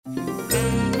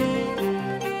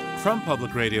From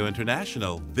Public Radio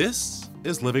International, this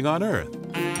is Living on Earth.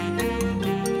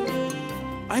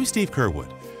 I'm Steve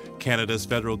Curwood. Canada's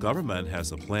federal government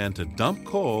has a plan to dump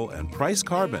coal and price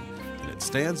carbon, and it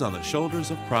stands on the shoulders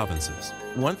of provinces.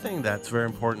 One thing that's very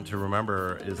important to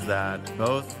remember is that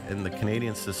both in the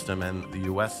Canadian system and the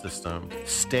U.S. system,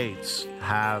 states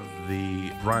have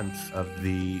the brunt of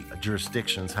the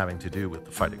jurisdictions having to do with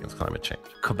the fight against climate change.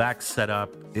 Quebec set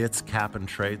up its cap and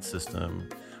trade system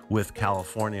with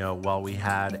California while we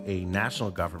had a national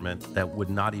government that would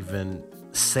not even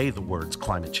say the words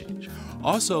climate change.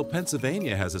 Also,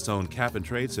 Pennsylvania has its own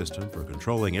cap-and-trade system for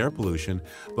controlling air pollution,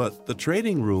 but the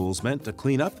trading rules meant to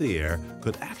clean up the air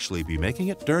could actually be making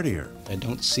it dirtier. I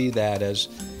don't see that as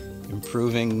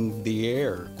improving the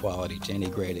air quality to any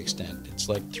great extent. It's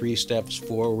like 3 steps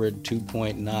forward,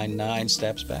 2.99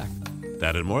 steps back.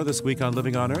 That and more this week on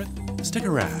Living on Earth. Stick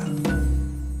around.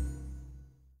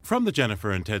 From the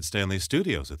Jennifer and Ted Stanley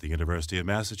studios at the University of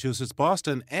Massachusetts,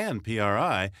 Boston, and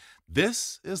PRI,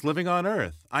 this is Living on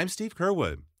Earth. I'm Steve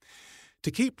Curwood.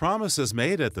 To keep promises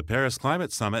made at the Paris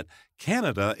Climate Summit,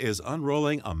 Canada is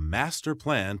unrolling a master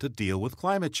plan to deal with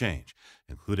climate change,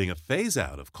 including a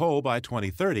phase-out of coal by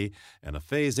 2030 and a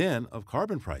phase-in of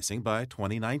carbon pricing by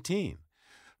 2019.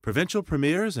 Provincial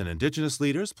premiers and Indigenous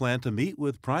leaders plan to meet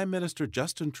with Prime Minister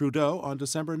Justin Trudeau on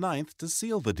December 9th to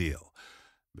seal the deal.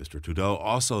 Mr. Trudeau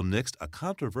also nixed a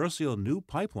controversial new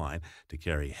pipeline to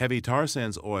carry heavy tar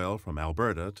sands oil from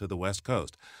Alberta to the West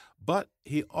Coast. But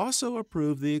he also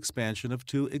approved the expansion of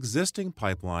 2 existing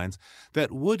pipelines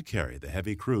that would carry the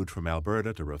heavy crude from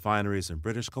Alberta to refineries in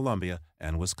British Columbia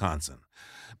and Wisconsin.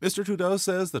 Mr. Trudeau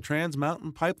says the Trans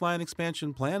Mountain Pipeline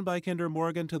expansion planned by Kinder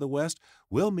Morgan to the west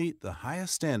will meet the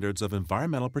highest standards of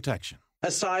environmental protection.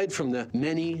 Aside from the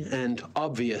many and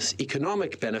obvious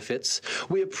economic benefits,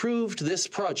 we approved this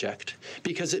project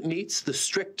because it meets the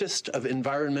strictest of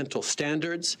environmental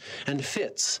standards and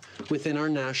fits within our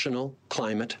national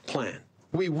climate plan.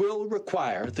 We will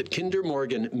require that Kinder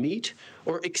Morgan meet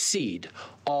or exceed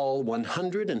all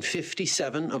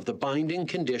 157 of the binding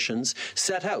conditions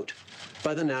set out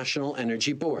by the National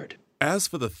Energy Board. As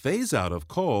for the phase-out of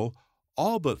coal,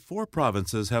 all but 4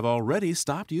 provinces have already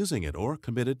stopped using it or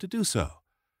committed to do so.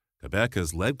 Quebec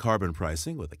has led carbon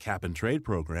pricing with a cap-and-trade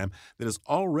program that is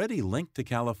already linked to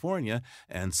California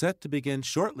and set to begin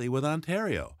shortly with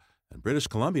Ontario, and British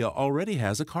Columbia already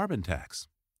has a carbon tax.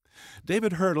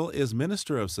 David Hurdle is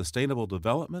Minister of Sustainable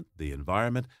Development, the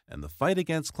Environment, and the Fight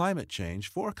Against Climate Change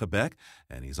for Quebec,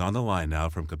 and he's on the line now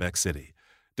from Quebec City.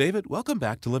 David, welcome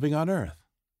back to Living on Earth.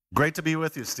 Great to be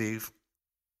with you, Steve.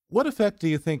 What effect do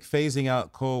you think phasing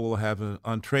out coal will have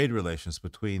on trade relations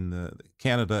between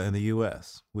Canada and the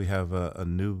U.S.? We have a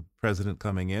new president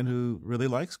coming in who really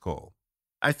likes coal.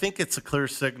 I think it's a clear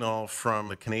signal from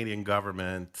the Canadian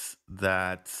government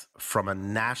that from a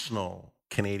national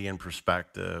Canadian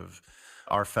perspective,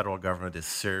 our federal government is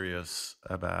serious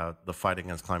about the fight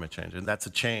against climate change. And that's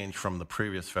a change from the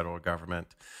previous federal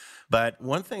government. But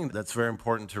one thing that's very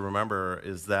important to remember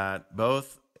is that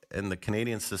both in the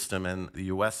Canadian system and the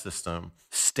U.S. system,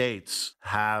 states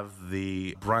have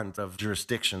the brunt of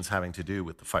jurisdictions having to do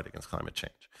with the fight against climate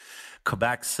change.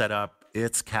 Quebec set up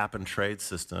its cap-and-trade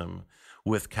system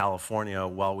with California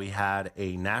while we had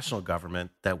a national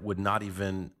government that would not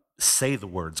even say the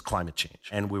words climate change.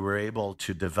 And we were able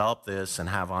to develop this and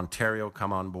have Ontario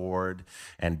come on board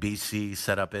and BC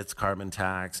set up its carbon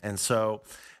tax. And so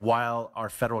while our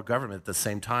federal government at the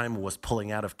same time was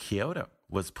pulling out of Kyoto,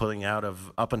 was pulling out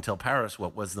of, up until Paris,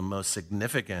 what was the most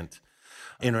significant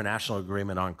international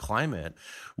agreement on climate,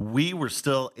 we were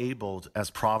still able, as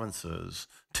provinces,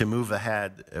 to move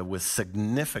ahead with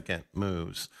significant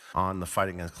moves on the fight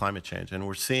against climate change. And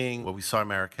we're seeing what we saw in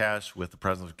Marrakesh with the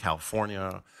president of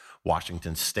California,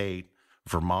 Washington State,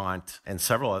 Vermont, and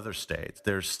several other states.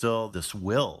 There's still this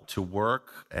will to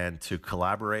work and to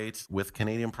collaborate with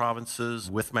Canadian provinces,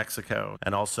 with Mexico.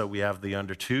 And also we have the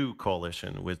Under 2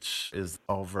 Coalition, which is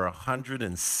over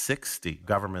 160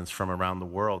 governments from around the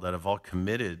world that have all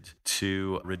committed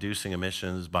to reducing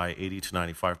emissions by 80 to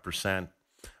 95%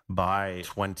 by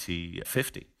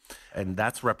 2050. And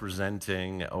that's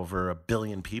representing over 1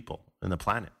 billion people in the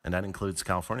planet, and that includes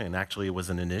California. And actually, it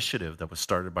was an initiative that was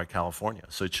started by California.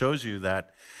 So it shows you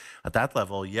that at that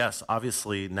level, yes,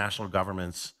 obviously, national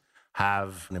governments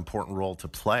have an important role to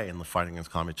play in the fight against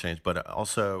climate change, but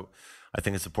also I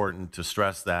think it's important to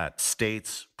stress that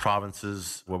states,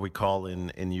 provinces, what we call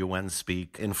in UN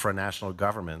speak, infranational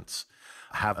governments,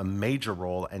 have a major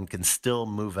role and can still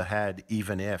move ahead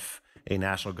even if a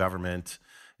national government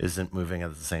isn't moving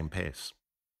at the same pace.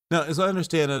 Now, as I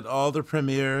understand it, all the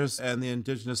premiers and the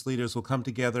Indigenous leaders will come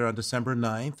together on December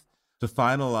 9th. to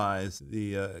finalize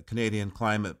the Canadian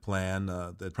climate plan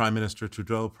that Prime Minister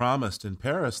Trudeau promised in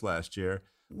Paris last year.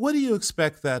 What do you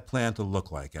expect that plan to look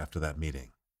like after that meeting?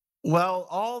 Well,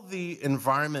 all the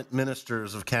environment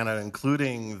ministers of Canada,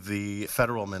 including the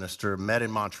federal minister, met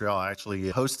in Montreal. I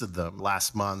actually hosted them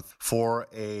last month for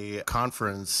a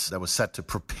conference that was set to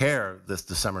prepare this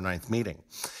December 9th meeting.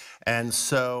 And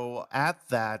so at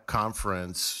that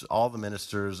conference, all the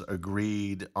ministers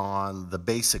agreed on the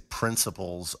basic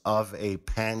principles of a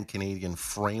pan-Canadian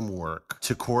framework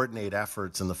to coordinate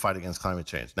efforts in the fight against climate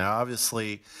change. Now,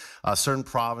 obviously, certain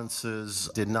provinces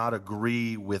did not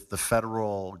agree with the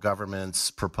federal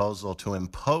government's proposal to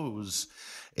impose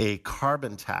a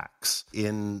carbon tax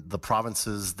in the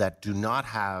provinces that do not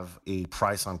have a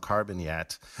price on carbon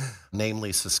yet,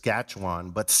 namely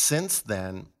Saskatchewan. But since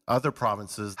then, other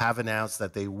provinces have announced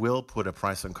that they will put a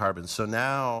price on carbon. So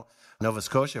now Nova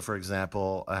Scotia, for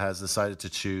example, has decided to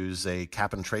choose a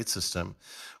cap-and-trade system,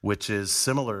 which is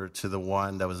similar to the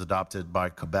one that was adopted by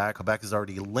Quebec. Quebec is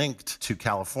already linked to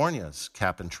California's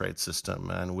cap-and-trade system,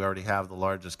 and we already have the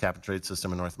largest cap-and-trade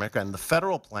system in North America. And the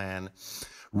federal plan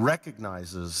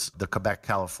recognizes the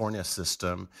Quebec-California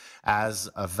system as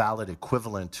a valid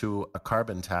equivalent to a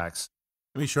carbon tax.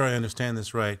 Let me be sure I understand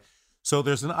this right. So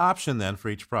there's an option then for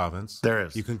each province. There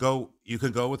is. You can go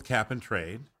with cap and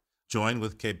trade, join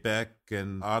with Quebec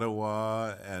and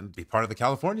Ottawa, and be part of the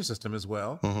California system as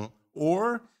well. Mm-hmm.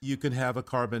 Or you can have a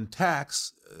carbon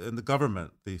tax, and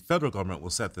the federal government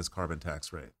will set this carbon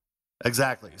tax rate.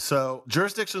 Exactly. So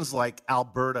jurisdictions like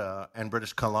Alberta and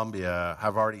British Columbia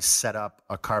have already set up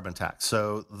a carbon tax.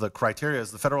 So the criteria is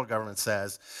the federal government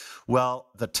says, well,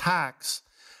 the tax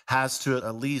has to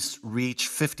at least reach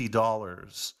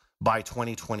 $50 by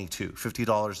 2022,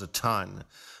 $50 a ton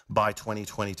by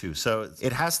 2022. So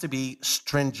it has to be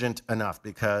stringent enough,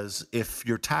 because if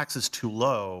your tax is too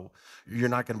low, you're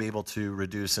not going to be able to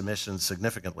reduce emissions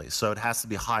significantly. So it has to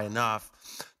be high enough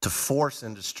to force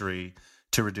industry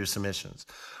to reduce emissions.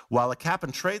 While a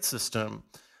cap-and-trade system,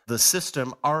 the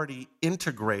system already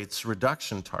integrates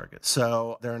reduction targets.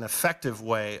 So they're an effective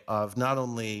way of not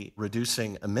only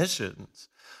reducing emissions,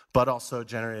 but also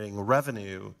generating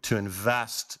revenue to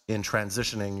invest in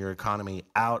transitioning your economy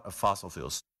out of fossil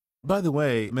fuels. By the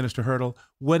way, Minister Hertel,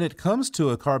 when it comes to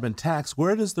a carbon tax,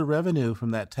 where does the revenue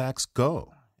from that tax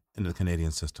go in the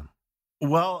Canadian system?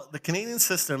 Well, the Canadian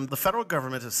system, the federal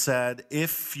government has said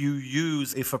if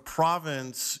a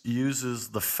province uses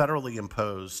the federally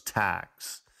imposed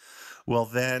tax, well,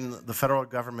 then the federal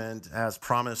government has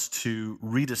promised to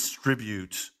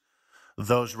redistribute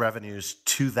those revenues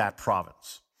to that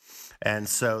province. And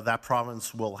so that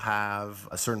province will have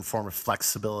a certain form of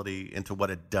flexibility into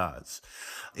what it does.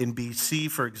 In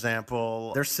BC, for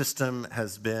example, their system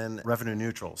has been revenue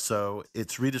neutral. So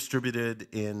it's redistributed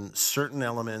in certain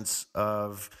elements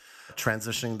of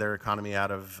transitioning their economy out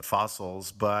of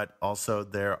fossils, but also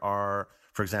there are,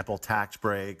 for example, tax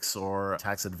breaks or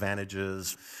tax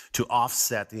advantages to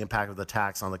offset the impact of the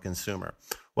tax on the consumer.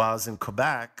 Whereas in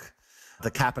Quebec, the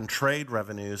cap-and-trade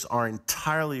revenues are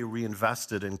entirely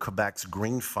reinvested in Quebec's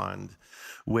Green Fund,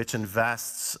 which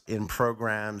invests in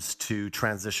programs to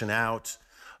transition out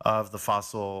of the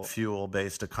fossil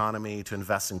fuel-based economy, to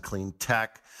invest in clean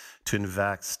tech, to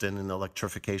invest in an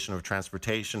electrification of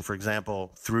transportation. For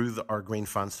example, through our Green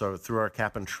Fund, so through our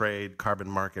cap-and-trade carbon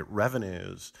market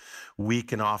revenues, we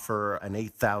can offer an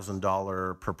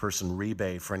 $8,000 per person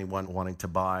rebate for anyone wanting to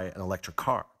buy an electric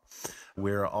car.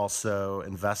 We're also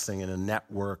investing in a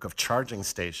network of charging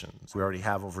stations. We already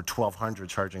have over 1,200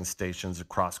 charging stations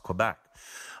across Quebec.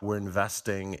 We're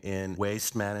investing in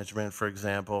waste management, for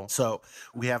example. So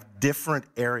we have different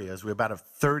areas. We have about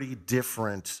 30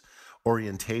 different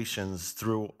orientations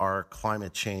through our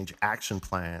climate change action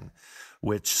plan,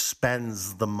 which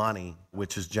spends the money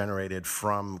which is generated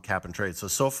from cap and trade.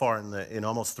 So far in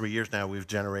almost 3 years now, we've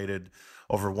generated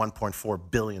over $1.4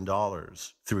 billion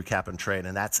through cap and trade,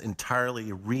 and that's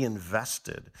entirely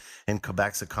reinvested in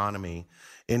Quebec's economy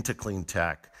into clean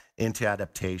tech, into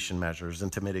adaptation measures,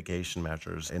 into mitigation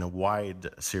measures in a wide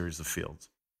series of fields.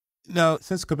 Now,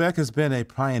 since Quebec has been a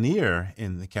pioneer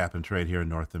in the cap and trade here in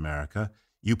North America,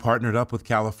 you partnered up with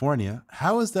California.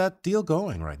 How is that deal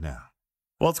going right now?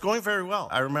 Well, it's going very well.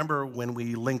 I remember when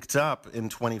we linked up in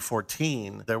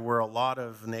 2014, there were a lot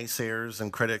of naysayers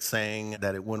and critics saying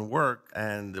that it wouldn't work,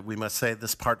 and we must say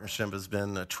this partnership has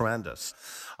been tremendous.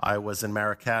 I was in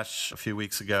Marrakesh a few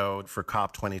weeks ago for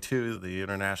COP22, the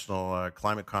International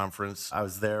Climate Conference. I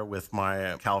was there with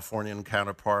my Californian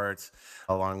counterparts,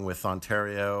 along with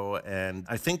Ontario, and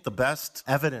I think the best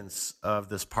evidence of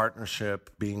this partnership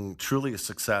being truly a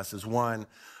success is, one,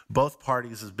 both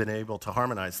parties have been able to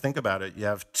harmonize. Think about it. You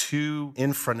have two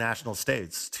infranational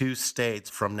states, two states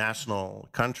from national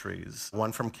countries,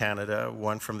 one from Canada,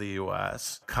 one from the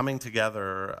U.S., coming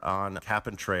together on cap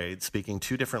and trade, speaking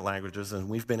two different languages, and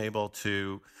we've been able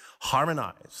to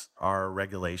harmonize our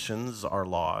regulations, our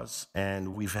laws,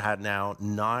 and we've had now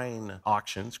 9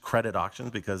 auctions, credit auctions,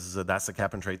 because that's the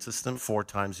cap and trade system. 4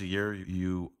 times a year,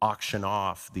 you auction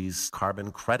off these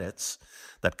carbon credits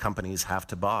that companies have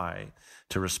to buy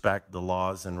to respect the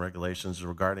laws and regulations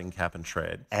regarding cap and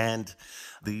trade. And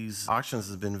these auctions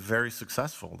have been very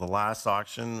successful. The last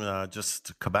auction,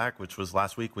 just Quebec, which was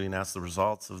last week, we announced the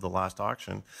results of the last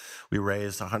auction. We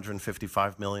raised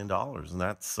 $155 million, and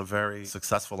that's a very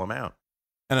successful amount.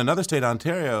 And another state,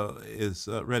 Ontario, is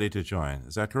ready to join.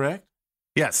 Is that correct?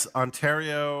 Yes,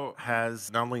 Ontario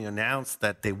has not only announced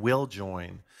that they will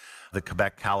join the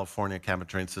Quebec-California cap and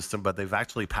trade system, but they've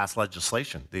actually passed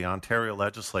legislation. The Ontario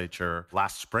legislature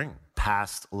last spring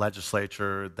passed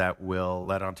legislature that will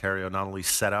let Ontario not only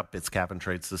set up its cap and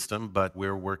trade system, but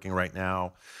we're working right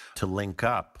now to link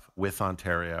up with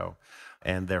Ontario,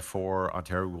 and therefore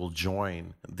Ontario will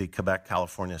join the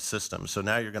Quebec-California system. So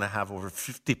now you're going to have over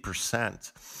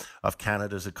 50% of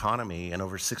Canada's economy and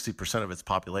over 60% of its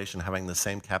population having the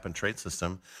same cap and trade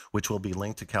system, which will be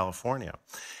linked to California.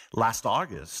 Last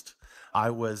August, I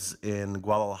was in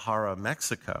Guadalajara,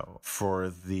 Mexico, for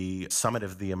the Summit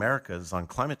of the Americas on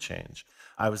climate change.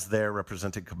 I was there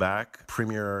representing Quebec.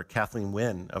 Premier Kathleen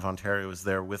Wynne of Ontario was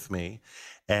there with me,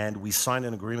 and we signed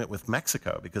an agreement with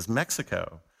Mexico because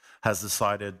Mexico has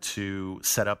decided to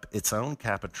set up its own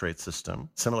cap and trade system,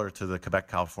 similar to the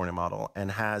Quebec-California model, and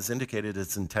has indicated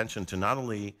its intention to not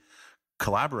only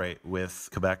collaborate with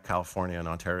Quebec, California, and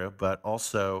Ontario, but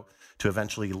also to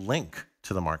eventually link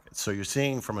to the market. So you're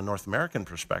seeing from a North American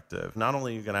perspective, not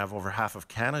only are you going to have over half of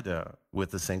Canada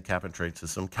with the same cap and trade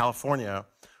system, California,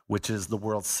 which is the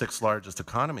world's 6th largest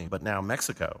economy, but now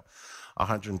Mexico,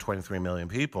 123 million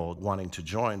people wanting to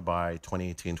join by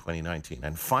 2018, 2019.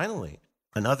 And finally,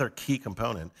 another key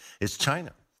component is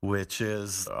China, which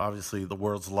is obviously the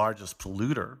world's largest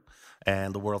polluter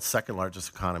and the world's 2nd largest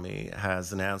economy,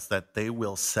 has announced that they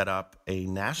will set up a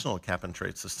national cap and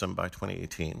trade system by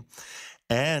 2018.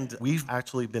 And we've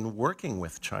actually been working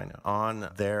with China on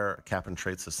their cap and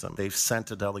trade system. They've sent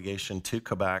a delegation to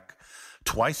Quebec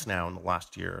twice now in the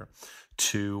last year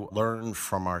to learn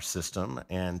from our system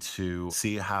and to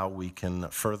see how we can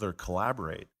further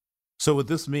collaborate. So would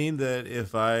this mean that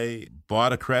if I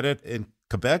bought a credit in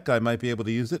Quebec, I might be able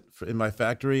to use it in my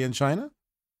factory in China?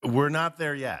 We're not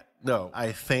there yet. No,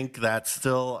 I think that's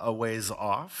still a ways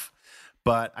off.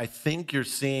 But I think you're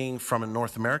seeing from a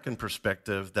North American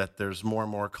perspective that there's more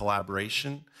and more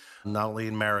collaboration, not only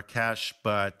in Marrakesh,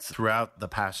 but throughout the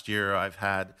past year. I've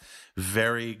had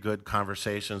very good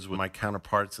conversations with my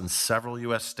counterparts in several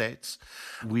U.S. states.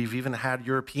 We've even had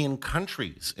European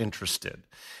countries interested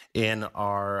in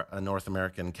our North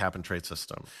American cap and trade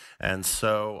system. And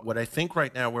so what I think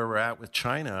right now where we're at with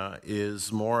China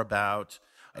is more about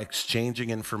exchanging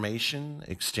information,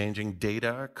 exchanging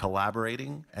data,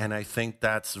 collaborating. And I think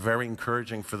that's very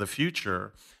encouraging for the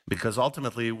future, because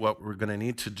ultimately what we're going to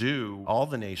need to do, all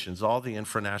the nations, all the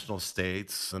infranational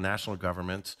states, the national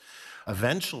governments,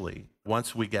 eventually,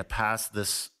 once we get past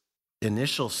this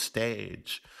initial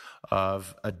stage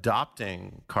of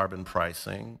adopting carbon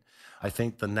pricing, I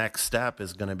think the next step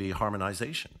is going to be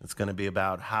harmonization. It's going to be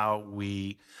about how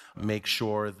we make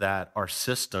sure that our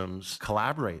systems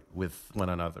collaborate with one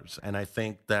another. And I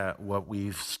think that what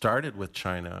we've started with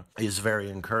China is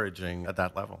very encouraging at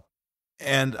that level.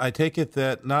 And I take it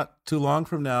that not too long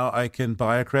from now, I can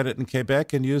buy a credit in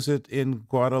Quebec and use it in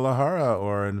Guadalajara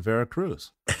or in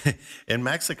Veracruz. In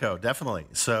Mexico, definitely.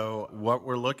 So what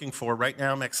we're looking for right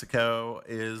now, Mexico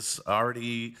is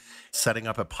already setting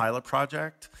up a pilot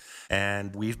project,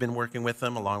 and we've been working with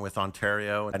them along with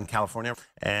Ontario and California.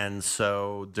 And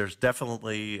so there's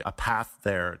definitely a path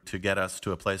there to get us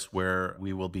to a place where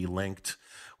we will be linked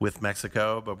with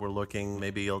Mexico, but we're looking,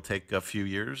 maybe it'll take a few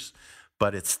years,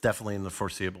 but it's definitely in the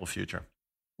foreseeable future.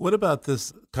 What about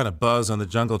this kind of buzz on the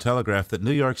Jungle Telegraph that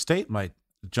New York State might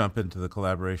jump into the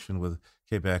collaboration with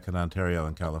Quebec and Ontario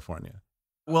and California?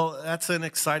 Well, that's an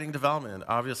exciting development.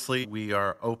 Obviously, we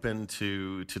are open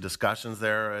to discussions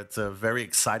there. It's a very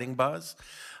exciting buzz.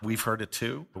 We've heard it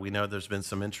too. We know there's been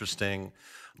some interesting,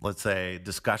 let's say,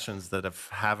 discussions that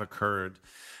have occurred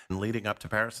leading up to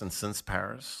Paris and since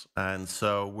Paris. And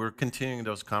so we're continuing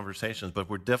those conversations, but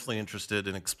we're definitely interested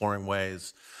in exploring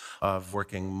ways of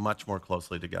working much more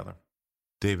closely together.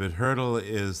 David Hertel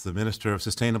is the Minister of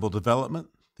Sustainable Development,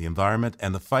 the Environment,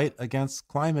 and the Fight Against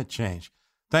Climate Change.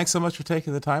 Thanks so much for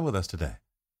taking the time with us today.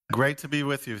 Great to be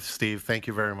with you, Steve. Thank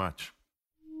you very much.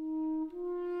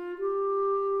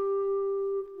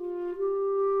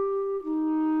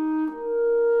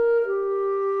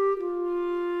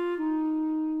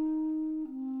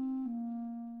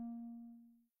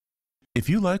 If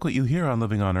you like what you hear on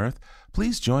Living on Earth,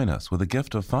 please join us with a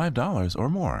gift of $5 or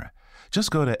more.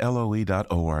 Just go to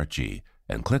LOE.org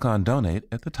and click on Donate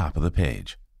at the top of the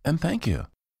page. And thank you.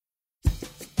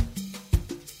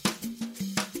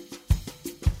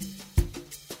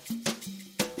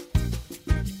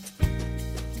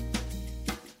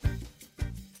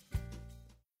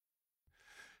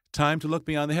 Time to look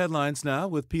beyond the headlines now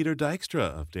with Peter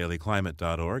Dykstra of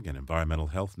dailyclimate.org and environmental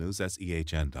health news, that's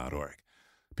EHN.org.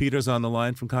 Peter's on the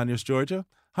line from Conyers, Georgia.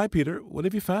 Hi, Peter. What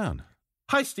have you found?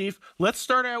 Hi, Steve. Let's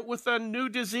start out with a new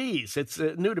disease. It's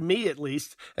new to me, at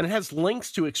least, and it has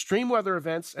links to extreme weather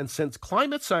events. And since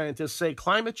climate scientists say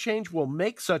climate change will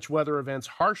make such weather events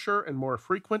harsher and more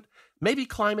frequent, maybe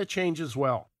climate change as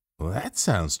well. Well, that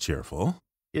sounds cheerful.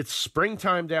 It's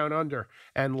springtime down under,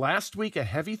 and last week a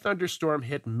heavy thunderstorm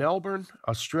hit Melbourne,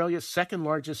 Australia's second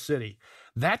largest city.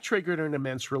 That triggered an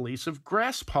immense release of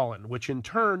grass pollen, which in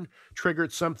turn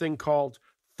triggered something called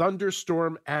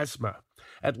thunderstorm asthma.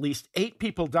 At least 8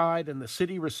 people died, and the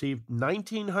city received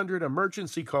 1,900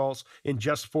 emergency calls in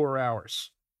just 4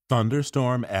 hours.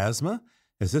 Thunderstorm asthma?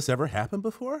 Has this ever happened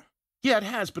before? Yeah, it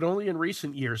has, but only in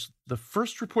recent years. The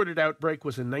first reported outbreak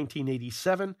was in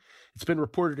 1987. It's been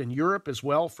reported in Europe as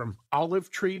well from olive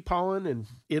tree pollen in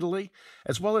Italy,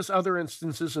 as well as other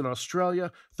instances in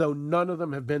Australia, though none of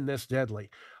them have been this deadly.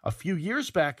 A few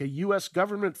years back, a U.S.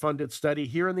 government-funded study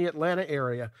here in the Atlanta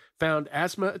area found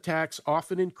asthma attacks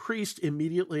often increased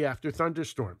immediately after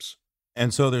thunderstorms.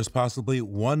 And so there's possibly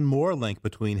one more link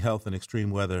between health and extreme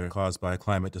weather caused by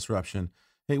climate disruption.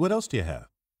 Hey, what else do you have?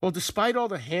 Well, despite all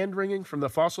the hand-wringing from the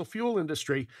fossil fuel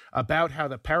industry about how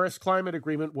the Paris Climate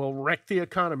Agreement will wreck the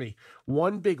economy,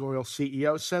 one big oil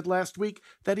CEO said last week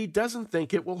that he doesn't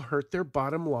think it will hurt their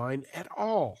bottom line at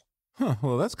all.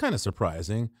 Well, that's kind of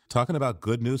surprising. Talking about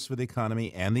good news for the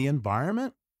economy and the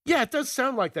environment? Yeah, it does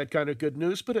sound like that kind of good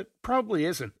news, but it probably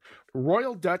isn't.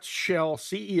 Royal Dutch Shell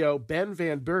CEO Ben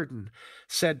van Beurden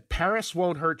said Paris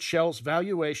won't hurt Shell's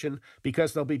valuation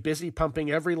because they'll be busy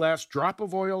pumping every last drop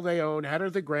of oil they own out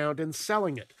of the ground and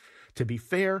selling it. To be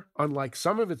fair, unlike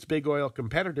some of its big oil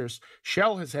competitors,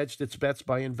 Shell has hedged its bets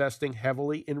by investing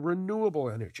heavily in renewable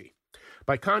energy.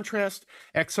 By contrast,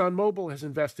 ExxonMobil has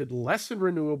invested less in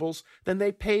renewables than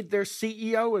they paid their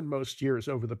CEO in most years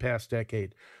over the past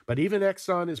decade. But even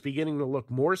Exxon is beginning to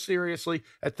look more seriously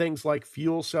at things like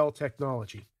fuel cell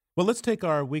technology. Well, let's take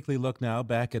our weekly look now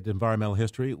back at environmental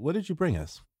history. What did you bring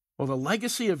us? Well, the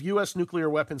legacy of U.S. nuclear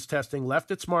weapons testing left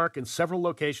its mark in several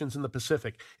locations in the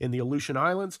Pacific, in the Aleutian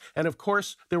Islands, and of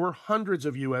course, there were hundreds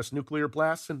of U.S. nuclear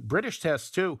blasts and British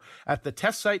tests, too, at the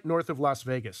test site north of Las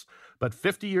Vegas. But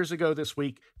 50 years ago this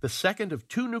week, the second of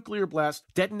 2 nuclear blasts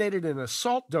detonated in a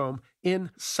salt dome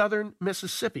in southern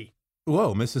Mississippi.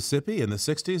 Whoa, Mississippi in the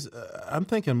 60s? I'm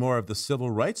thinking more of the civil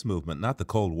rights movement, not the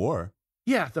Cold War.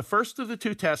 Yeah, the first of the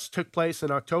 2 tests took place in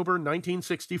October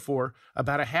 1964,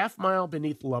 about a half-mile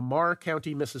beneath Lamar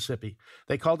County, Mississippi.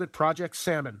 They called it Project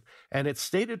Salmon, and its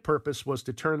stated purpose was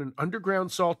to turn an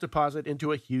underground salt deposit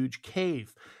into a huge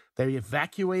cave. They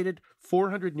evacuated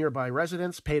 400 nearby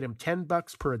residents, paid them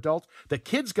 $10 per adult. The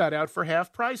kids got out for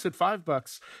half price at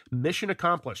 $5. Mission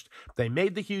accomplished. They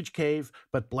made the huge cave,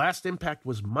 but blast impact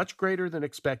was much greater than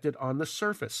expected on the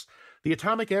surface. The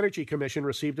Atomic Energy Commission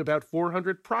received about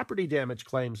 400 property damage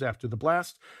claims after the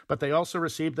blast, but they also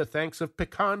received the thanks of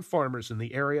pecan farmers in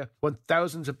the area when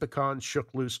thousands of pecans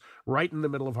shook loose right in the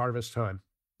middle of harvest time.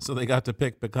 So they got to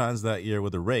pick pecans that year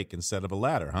with a rake instead of a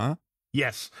ladder, huh?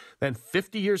 Yes. Then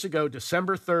 50 years ago,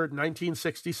 December 3rd,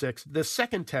 1966, the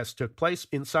second test took place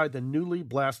inside the newly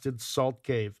blasted salt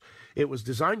cave. It was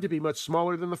designed to be much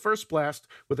smaller than the first blast,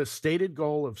 with a stated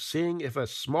goal of seeing if a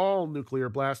small nuclear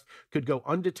blast could go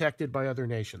undetected by other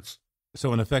nations.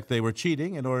 So in effect, they were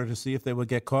cheating in order to see if they would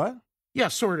get caught? Yeah,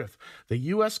 sort of. The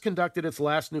U.S. conducted its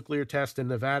last nuclear test in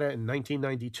Nevada in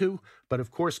 1992, but of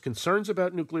course concerns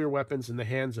about nuclear weapons in the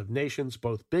hands of nations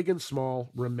both big and small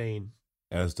remain.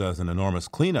 As does an enormous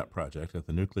cleanup project at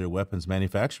the nuclear weapons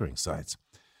manufacturing sites.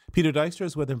 Peter Dykstra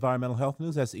is with Environmental Health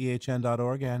News. That's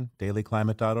EHN.org and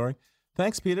dailyclimate.org.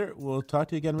 Thanks, Peter. We'll talk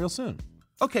to you again real soon.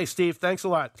 Okay, Steve. Thanks a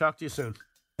lot. Talk to you soon.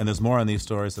 And there's more on these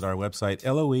stories at our website,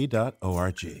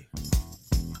 LOE.org.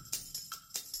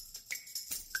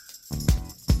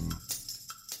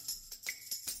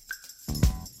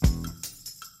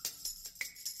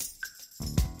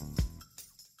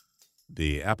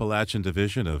 The Appalachian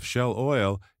division of Shell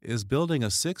Oil is building a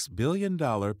 $6 billion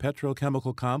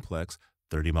petrochemical complex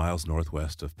 30 miles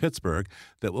northwest of Pittsburgh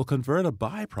that will convert a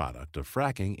byproduct of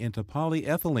fracking into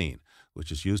polyethylene,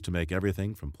 which is used to make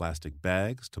everything from plastic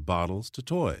bags to bottles to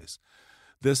toys.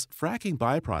 This fracking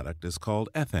byproduct is called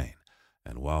ethane,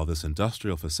 and while this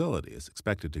industrial facility is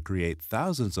expected to create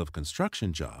thousands of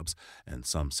construction jobs and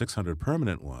some 600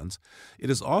 permanent ones, it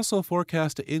is also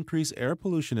forecast to increase air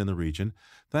pollution in the region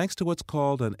thanks to what's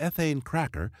called an ethane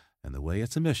cracker and the way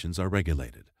its emissions are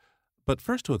regulated. But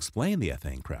first, to explain the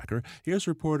ethane cracker, here's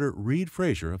reporter Reed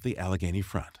Frazier of the Allegheny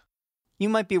Front. You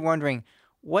might be wondering,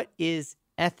 what is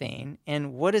ethane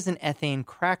and what is an ethane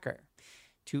cracker?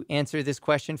 To answer this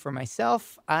question for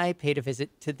myself, I paid a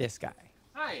visit to this guy.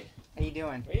 Hi. How you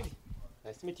doing? Reed.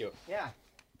 Nice to meet you. Yeah.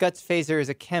 Guts Fazer is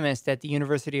a chemist at the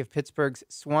University of Pittsburgh's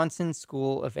Swanson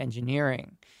School of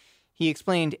Engineering. He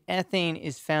explained ethane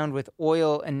is found with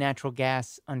oil and natural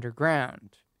gas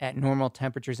underground. At normal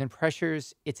temperatures and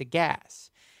pressures, it's a gas.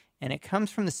 And it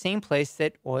comes from the same place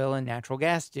that oil and natural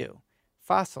gas do,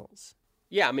 fossils.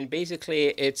 Yeah, I mean, basically,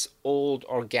 it's old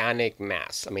organic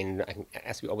mass. I mean,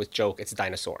 as we always joke, it's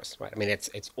dinosaurs, right? I mean,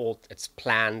 it's old, it's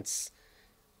plants,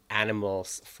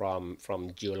 animals from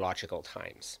geological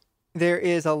times. There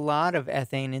is a lot of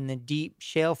ethane in the deep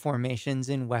shale formations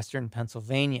in western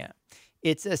Pennsylvania.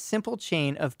 It's a simple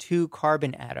chain of 2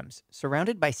 carbon atoms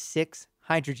surrounded by 6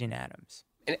 hydrogen atoms.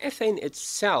 And ethane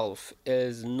itself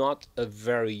is not a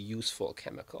very useful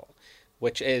chemical,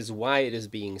 which is why it is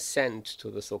being sent to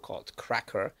the so-called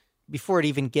cracker. Before it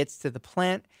even gets to the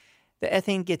plant, the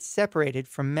ethane gets separated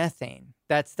from methane.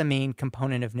 That's the main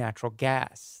component of natural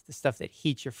gas, the stuff that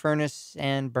heats your furnace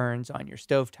and burns on your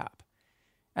stovetop.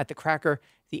 At the cracker,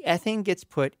 the ethane gets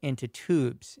put into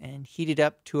tubes and heated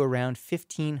up to around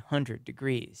 1,500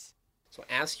 degrees. So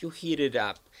as you heat it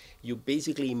up, you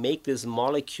basically make this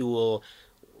molecule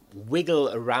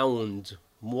wiggle around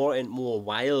more and more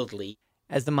wildly.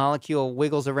 As the molecule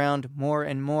wiggles around more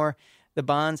and more, the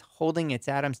bonds holding its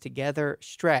atoms together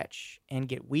stretch and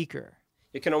get weaker.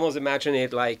 You can almost imagine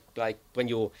it like when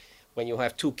you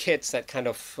have 2 kids that kind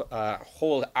of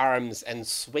hold arms and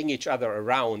swing each other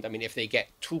around. I mean, if they get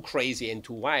too crazy and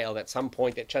too wild, at some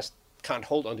point they just can't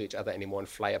hold onto each other anymore and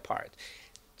fly apart.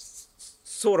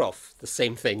 Sort of the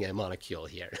same thing in a molecule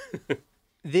here.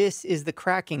 This is the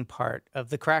cracking part of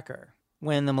the cracker.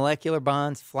 When the molecular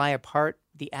bonds fly apart,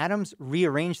 the atoms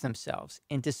rearrange themselves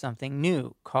into something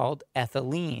new called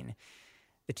ethylene.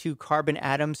 The 2 carbon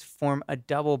atoms form a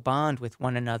double bond with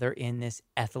one another in this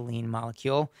ethylene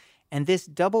molecule, and this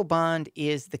double bond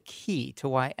is the key to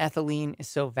why ethylene is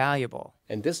so valuable.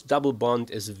 And this double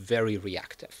bond is very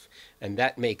reactive, and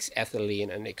that makes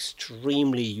ethylene an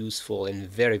extremely useful and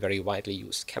very, very widely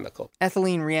used chemical.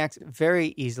 Ethylene reacts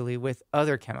very easily with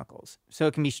other chemicals, so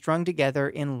it can be strung together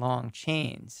in long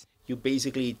chains. You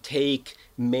basically take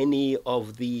many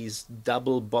of these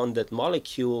double bonded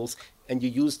molecules and you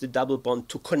use the double bond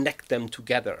to connect them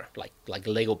together like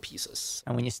Lego pieces.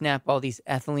 And when you snap all these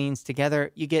ethylenes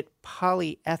together, you get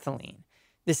polyethylene.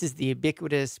 This is the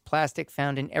ubiquitous plastic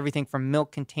found in everything from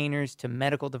milk containers to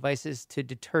medical devices to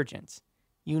detergents.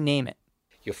 You name it.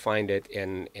 You find it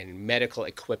in medical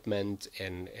equipment,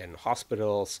 in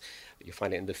hospitals. You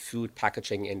find it in the food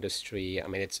packaging industry. I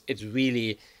mean,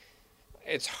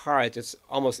 it's hard. It's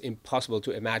almost impossible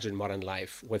to imagine modern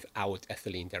life without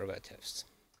ethylene derivatives.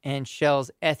 And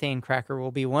Shell's ethane cracker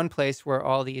will be one place where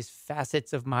all these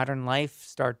facets of modern life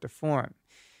start to form,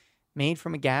 made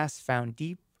from a gas found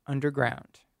deep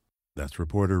underground. That's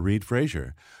reporter Reed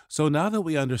Frazier. So now that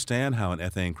we understand how an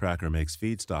ethane cracker makes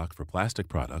feedstock for plastic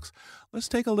products, let's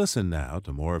take a listen now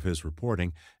to more of his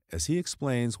reporting as he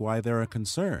explains why there are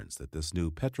concerns that this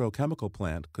new petrochemical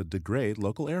plant could degrade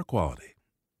local air quality.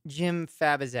 Jim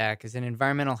Fabizak is an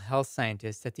environmental health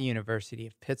scientist at the University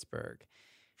of Pittsburgh.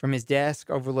 From his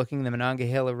desk overlooking the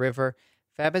Monongahela River,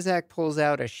 Fabizak pulls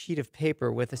out a sheet of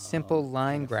paper with a simple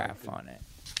line graph on it.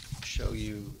 Show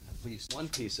you at least one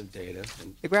piece of data.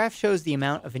 The graph shows the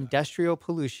amount of industrial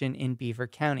pollution in Beaver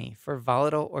County for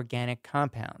volatile organic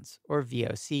compounds, or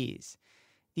VOCs.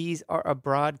 These are a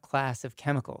broad class of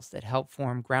chemicals that help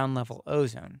form ground-level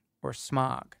ozone, or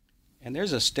smog. And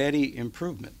there's a steady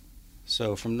improvement.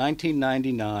 So from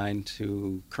 1999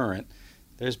 to current,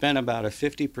 there's been about a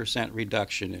 50%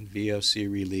 reduction in VOC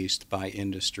released by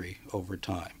industry over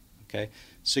time. Okay?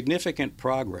 Significant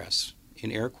progress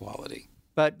in air quality.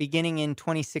 But beginning in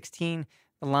 2016,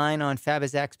 the line on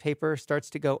Fabizak's paper starts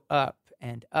to go up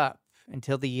and up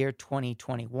until the year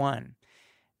 2021.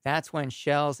 That's when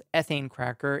Shell's ethane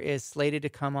cracker is slated to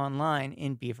come online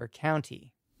in Beaver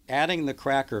County. Adding the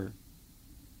cracker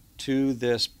to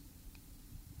this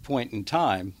point in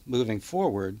time, moving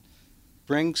forward,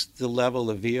 brings the level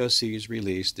of VOCs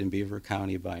released in Beaver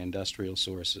County by industrial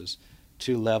sources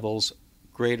to levels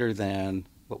greater than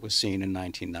what was seen in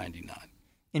 1999.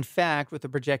 In fact, with a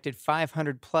projected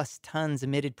 500 plus tons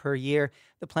emitted per year,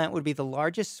 the plant would be the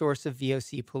largest source of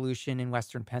VOC pollution in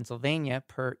western Pennsylvania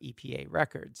per EPA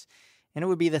records. And it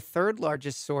would be the third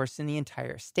largest source in the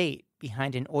entire state,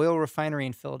 behind an oil refinery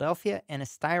in Philadelphia and a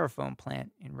styrofoam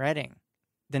plant in Reading.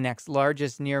 The next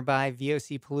largest nearby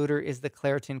VOC polluter is the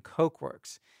Clairton Coke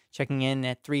Works, checking in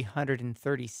at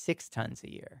 336 tons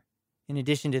a year. In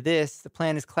addition to this, the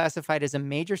plant is classified as a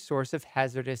major source of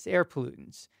hazardous air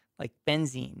pollutants, like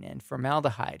benzene and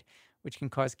formaldehyde, which can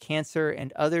cause cancer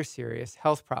and other serious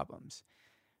health problems.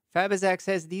 Fabizak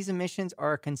says these emissions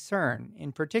are a concern,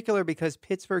 in particular because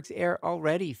Pittsburgh's air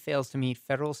already fails to meet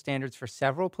federal standards for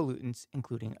several pollutants,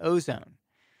 including ozone.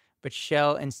 But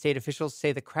Shell and state officials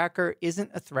say the cracker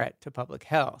isn't a threat to public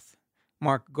health.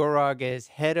 Mark Gorog is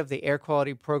head of the air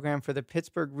quality program for the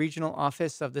Pittsburgh Regional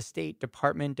Office of the State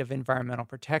Department of Environmental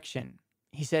Protection.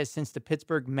 He says since the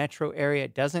Pittsburgh metro area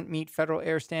doesn't meet federal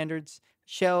air standards,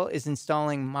 Shell is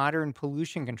installing modern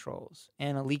pollution controls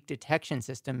and a leak detection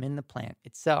system in the plant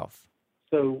itself.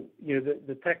 So,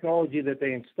 the technology that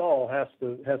they install has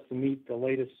to meet the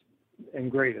latest and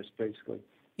greatest, basically.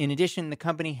 In addition, the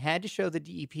company had to show the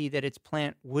DEP that its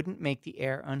plant wouldn't make the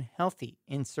air unhealthy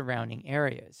in surrounding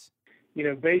areas.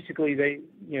 Basically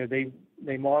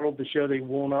they modeled to show they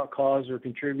will not cause or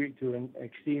contribute to an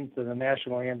exceedance of the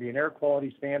national ambient air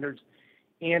quality standards,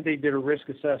 and they did a risk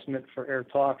assessment for air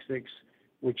toxics,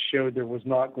 which showed there was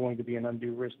not going to be an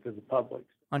undue risk to the public.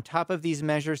 On top of these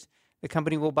measures, the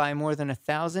company will buy more than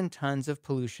 1,000 tons of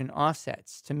pollution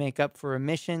offsets to make up for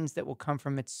emissions that will come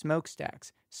from its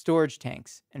smokestacks, storage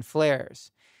tanks, and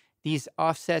flares. These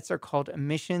offsets are called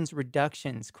emissions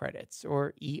reductions credits,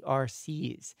 or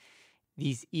ERCs.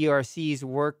 These ERCs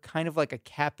work kind of like a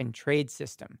cap-and-trade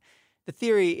system. The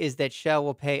theory is that Shell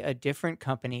will pay a different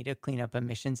company to clean up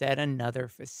emissions at another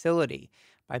facility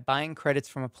by buying credits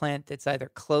from a plant that's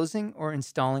either closing or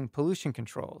installing pollution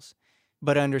controls.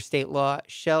 But under state law,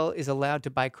 Shell is allowed to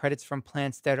buy credits from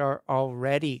plants that are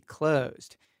already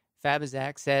closed.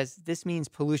 Fabizak says this means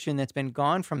pollution that's been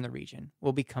gone from the region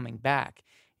will be coming back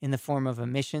in the form of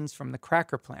emissions from the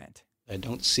cracker plant. I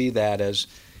don't see that as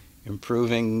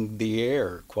improving the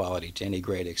air quality to any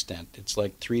great extent. It's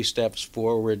like 3 steps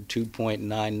forward,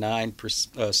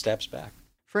 2.99 steps back.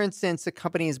 For instance, a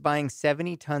company is buying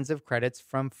 70 tons of credits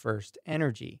from First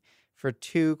Energy for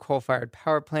 2 coal-fired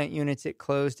power plant units it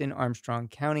closed in Armstrong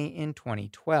County in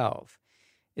 2012.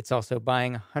 It's also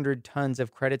buying 100 tons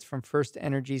of credits from First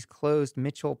Energy's closed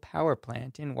Mitchell Power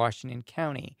Plant in Washington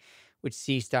County, which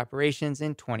ceased operations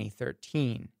in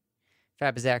 2013.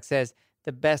 Fabizak says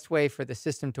the best way for the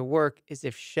system to work is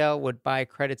if Shell would buy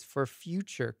credits for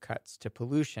future cuts to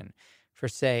pollution, for,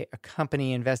 say, a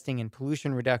company investing in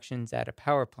pollution reductions at a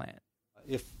power plant.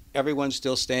 If everyone's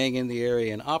still staying in the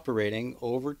area and operating,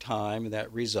 over time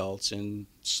that results in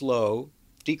slow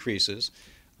decreases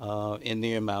in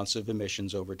the amounts of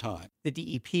emissions over time. The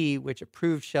DEP, which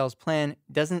approved Shell's plan,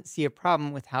 doesn't see a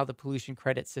problem with how the pollution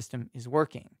credit system is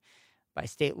working. By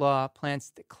state law,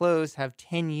 plants that close have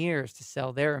 10 years to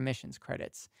sell their emissions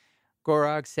credits.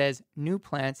 Gorog says new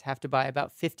plants have to buy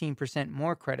about 15%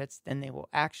 more credits than they will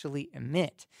actually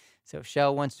emit. So if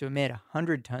Shell wants to emit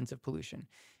 100 tons of pollution,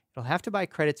 it'll have to buy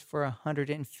credits for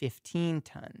 115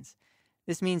 tons.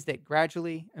 This means that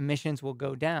gradually emissions will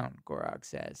go down, Gorog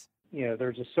says.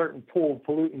 There's a certain pool of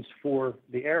pollutants for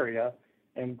the area,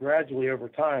 and gradually over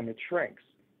time it shrinks.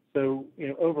 So,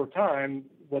 over time,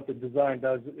 what the design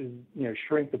does is,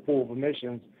 shrink the pool of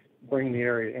emissions, bring the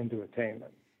area into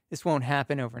attainment. This won't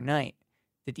happen overnight.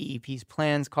 The DEP's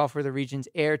plans call for the region's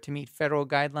air to meet federal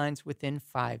guidelines within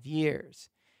 5 years.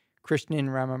 Krishnan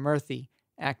Ramamurthy,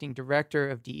 acting director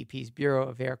of DEP's Bureau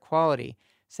of Air Quality,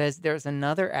 says there's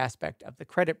another aspect of the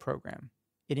credit program.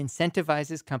 It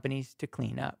incentivizes companies to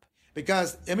clean up.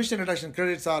 Because emission reduction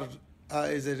credits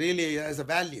is a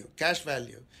value, cash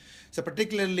value. So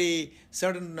particularly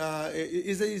certain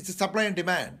is supply and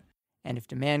demand. And if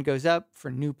demand goes up for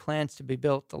new plants to be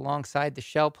built alongside the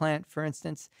Shell plant, for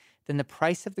instance, then the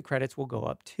price of the credits will go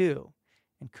up too,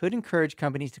 and could encourage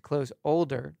companies to close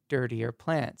older, dirtier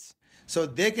plants. So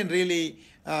they can really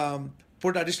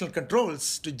put additional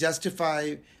controls to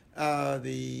justify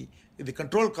the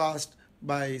control cost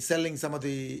by selling some of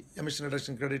the emission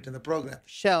reduction credit in the program.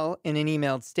 Shell, in an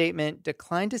emailed statement,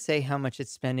 declined to say how much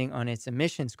it's spending on its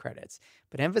emissions credits,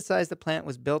 but emphasized the plant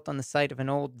was built on the site of an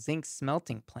old zinc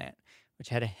smelting plant, which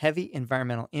had a heavy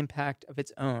environmental impact of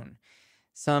its own.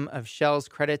 Some of Shell's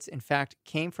credits, in fact,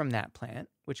 came from that plant,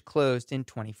 which closed in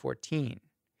 2014.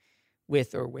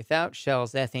 With or without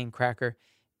Shell's ethane cracker,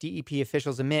 DEP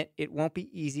officials admit it won't be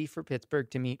easy for Pittsburgh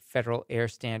to meet federal air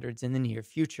standards in the near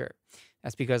future.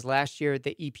 That's because last year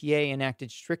the EPA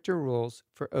enacted stricter rules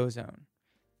for ozone.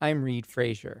 I'm Reed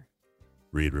Frazier.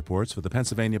 Reed reports for the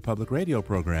Pennsylvania Public Radio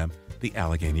program, The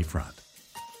Allegheny Front.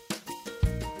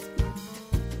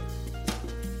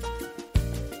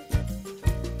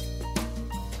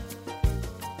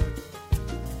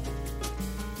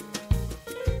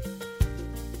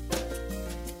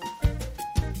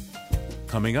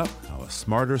 Coming up, how a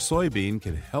smarter soybean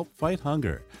can help fight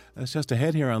hunger. That's just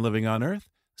ahead here on Living on Earth.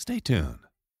 Stay tuned.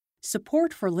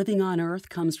 Support for Living on Earth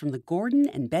comes from the Gordon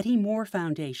and Betty Moore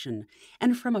Foundation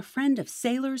and from a friend of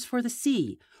Sailors for the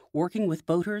Sea, working with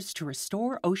boaters to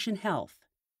restore ocean health.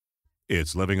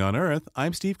 It's Living on Earth.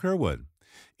 I'm Steve Curwood.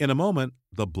 In a moment,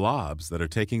 the blobs that are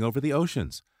taking over the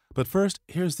oceans. But first,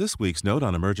 here's this week's note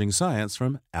on emerging science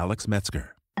from Alex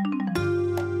Metzger.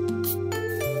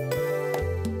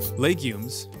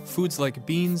 Legumes, foods like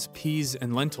beans, peas,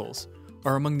 and lentils,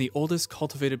 are among the oldest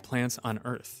cultivated plants on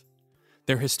Earth.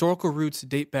 Their historical roots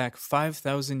date back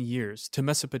 5,000 years to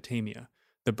Mesopotamia,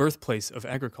 the birthplace of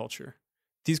agriculture.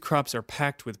 These crops are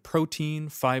packed with protein,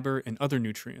 fiber, and other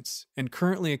nutrients, and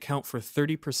currently account for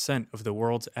 30% of the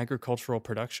world's agricultural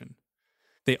production.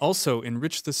 They also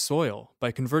enrich the soil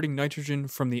by converting nitrogen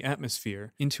from the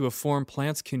atmosphere into a form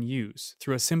plants can use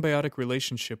through a symbiotic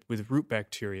relationship with root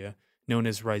bacteria known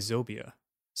as rhizobia.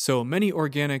 So many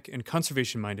organic and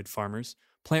conservation-minded farmers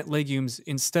plant legumes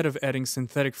instead of adding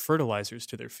synthetic fertilizers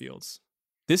to their fields.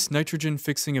 This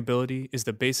nitrogen-fixing ability is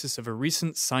the basis of a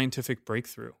recent scientific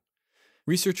breakthrough.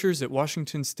 Researchers at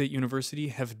Washington State University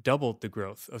have doubled the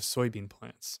growth of soybean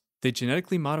plants. They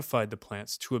genetically modified the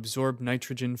plants to absorb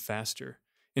nitrogen faster,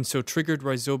 and so triggered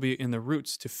rhizobia in the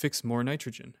roots to fix more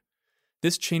nitrogen.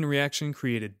 This chain reaction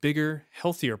created bigger,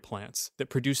 healthier plants that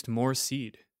produced more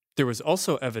seed. There was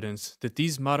also evidence that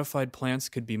these modified plants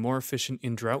could be more efficient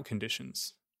in drought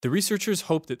conditions. The researchers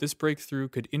hoped that this breakthrough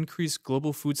could increase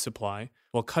global food supply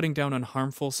while cutting down on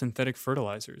harmful synthetic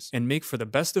fertilizers and make for the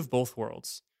best of both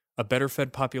worlds, a better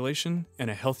fed population and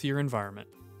a healthier environment.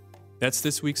 That's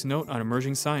this week's note on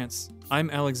emerging science. I'm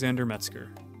Alexander Metzger.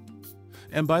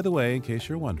 And by the way, in case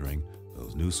you're wondering,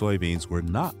 those new soybeans were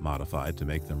not modified to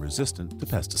make them resistant to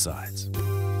pesticides.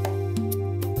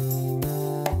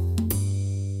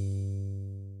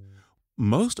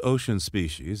 Most ocean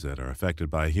species that are affected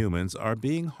by humans are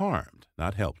being harmed,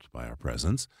 not helped by our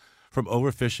presence. From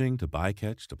overfishing to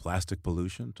bycatch to plastic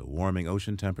pollution to warming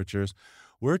ocean temperatures,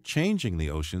 we're changing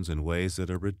the oceans in ways that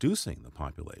are reducing the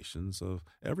populations of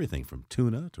everything from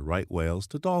tuna to right whales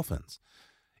to dolphins.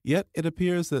 Yet it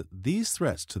appears that these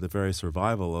threats to the very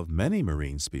survival of many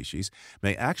marine species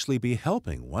may actually be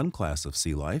helping one class of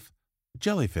sea life,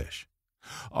 jellyfish.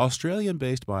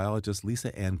 Australian-based biologist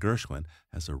Lisa Ann Gershwin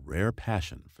has a rare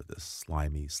passion for this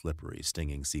slimy, slippery,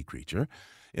 stinging sea creature.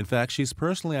 In fact, she's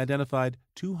personally identified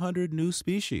 200 new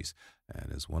species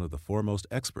and is one of the foremost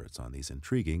experts on these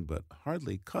intriguing but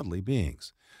hardly cuddly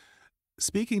beings.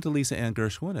 Speaking to Lisa Ann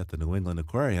Gershwin at the New England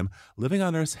Aquarium, Living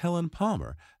on Earth's Helen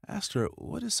Palmer asked her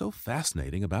what is so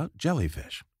fascinating about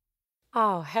jellyfish.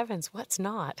 Oh, heavens, what's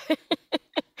not?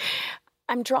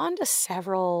 I'm drawn to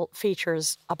several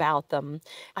features about them.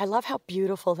 I love how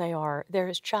beautiful they are. There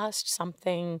is just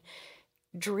something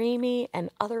dreamy and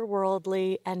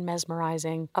otherworldly and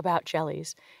mesmerizing about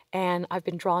jellies. And I've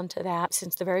been drawn to that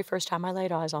since the very first time I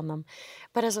laid eyes on them.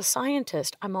 But as a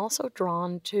scientist, I'm also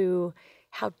drawn to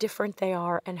how different they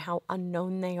are and how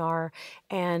unknown they are.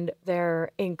 And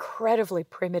they're incredibly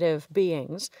primitive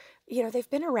beings. You know, they've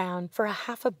been around for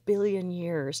 500 million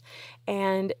years,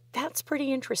 and that's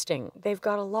pretty interesting. They've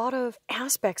got a lot of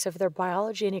aspects of their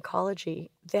biology and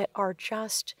ecology that are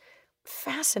just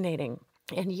fascinating,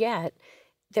 and yet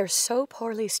they're so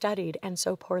poorly studied and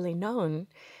so poorly known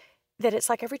that it's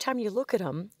like every time you look at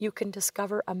them, you can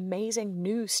discover amazing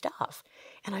new stuff.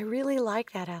 And I really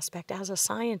like that aspect as a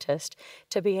scientist,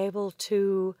 to be able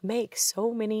to make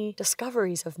so many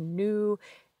discoveries of new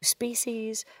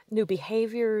species, new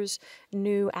behaviors,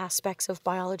 new aspects of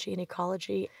biology and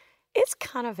ecology. It's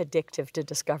kind of addictive to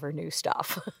discover new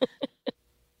stuff.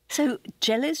 So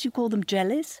jellies, you call them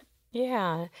jellies?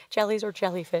 Yeah, jellies or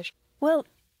jellyfish. Well,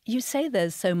 you say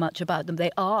there's so much about them. They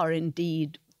are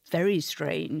indeed very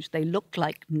strange. They look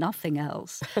like nothing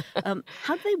else.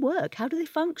 How do they work? How do they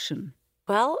function?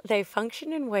 Well, they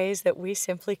function in ways that we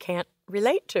simply can't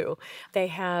relate to. They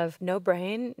have no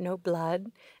brain, no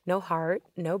blood, no heart,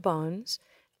 no bones.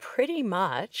 Pretty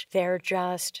much, they're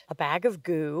just a bag of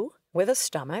goo with a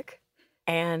stomach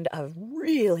and a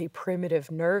really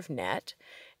primitive nerve net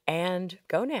and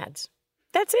gonads.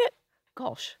 That's it.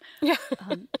 Gosh. Yeah.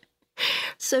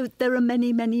 So there are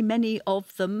many, many, many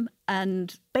of them.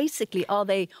 And basically, are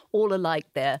they all alike?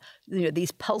 They're,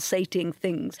 these pulsating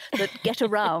things that get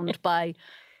around by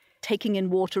taking in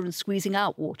water and squeezing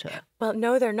out water? Well,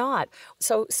 no, they're not.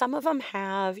 So some of them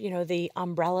have, the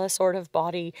umbrella sort of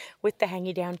body with the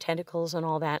hanging down tentacles and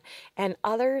all that. And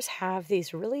others have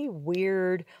these really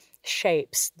weird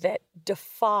shapes that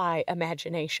defy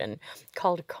imagination,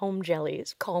 called comb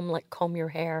jellies, comb your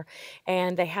hair.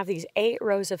 And they have these 8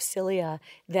 rows of cilia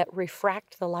that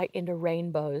refract the light into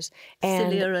rainbows.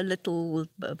 And cilia are little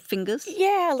fingers?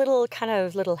 Yeah, little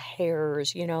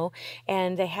hairs,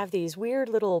 and they have these weird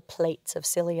little plates of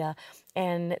cilia.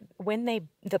 And when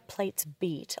the plates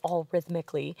beat all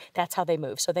rhythmically, that's how they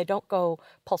move. So they don't go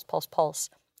pulse, pulse,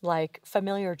 pulse like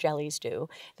familiar jellies do.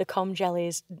 The comb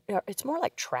jellies, it's more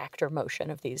like tractor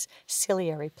motion of these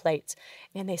ciliary plates.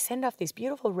 And they send off these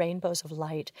beautiful rainbows of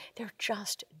light. They're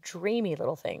just dreamy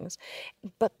little things.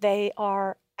 But they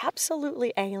are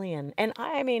absolutely alien. And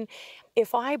I mean,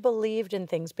 if I believed in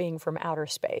things being from outer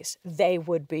space, they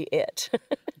would be it.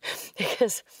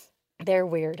 Because they're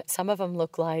weird. Some of them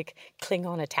look like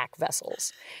Klingon attack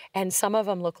vessels. And some of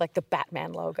them look like the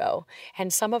Batman logo.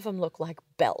 And some of them look like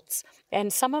belts.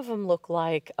 And some of them look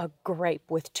like a grape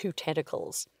with 2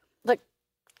 tentacles. Like,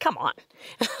 come on.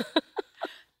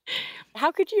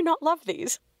 How could you not love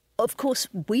these? Of course,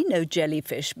 we know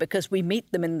jellyfish because we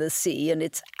meet them in the sea and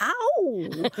it's,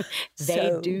 ow!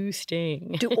 They do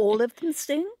sting. Do all of them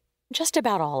sting? Just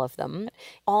about all of them.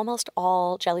 Almost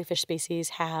all jellyfish species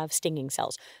have stinging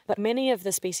cells. But many of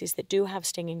the species that do have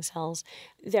stinging cells,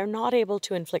 they're not able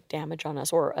to inflict damage on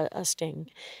us or a sting.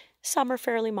 Some are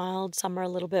fairly mild, some are a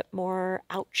little bit more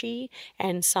ouchy,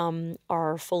 and some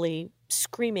are fully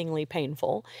screamingly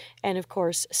painful. And of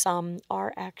course, some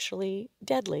are actually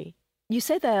deadly. You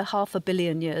say they're 500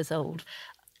 million years old.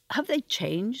 Have they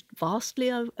changed vastly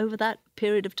over that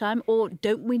period of time? Or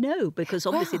don't we know? Because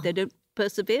obviously they don't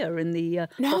persevere in the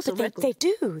fossil record. They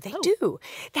do. They do.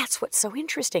 That's what's so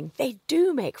interesting. They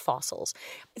do make fossils.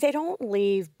 They don't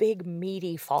leave big,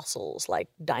 meaty fossils like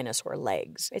dinosaur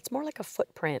legs. It's more like a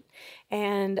footprint.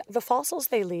 And the fossils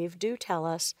they leave do tell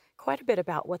us quite a bit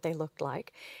about what they looked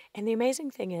like. And the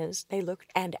amazing thing is they look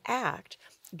and act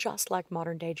just like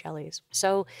modern-day jellies.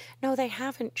 So, no, they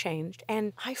haven't changed.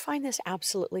 And I find this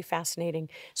absolutely fascinating.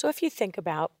 So if you think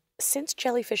about, since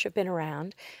jellyfish have been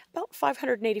around, about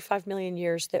 585 million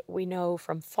years that we know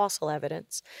from fossil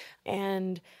evidence,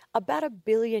 and about 1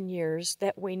 billion years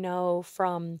that we know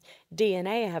from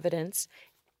DNA evidence.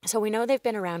 So we know they've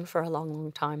been around for a long,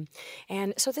 long time.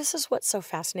 And so this is what's so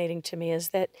fascinating to me, is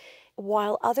that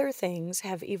while other things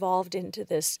have evolved into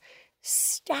this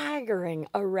staggering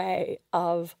array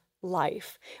of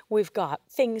life. We've got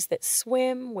things that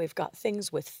swim, we've got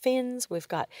things with fins, we've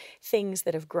got things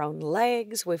that have grown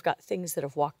legs, we've got things that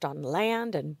have walked on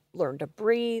land and learned to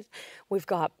breathe, we've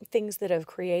got things that have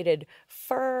created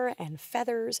fur and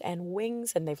feathers and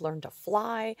wings and they've learned to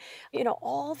fly.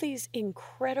 All these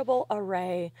incredible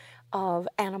array of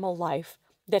animal life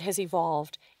that has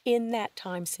evolved in that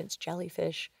time since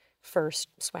jellyfish first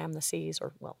swam the seas,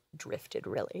 or, drifted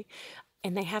really.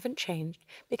 And they haven't changed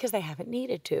because they haven't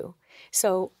needed to.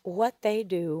 So what they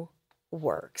do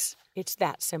works. It's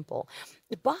that simple.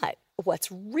 But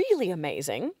what's really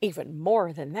amazing, even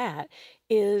more than that,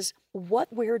 is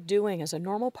what we're doing as a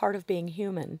normal part of being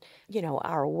human.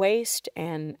 Our waste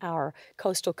and our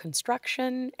coastal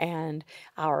construction and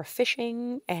our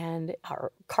fishing and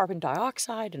our carbon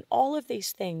dioxide and all of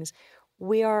these things.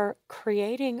 We are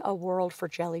creating a world for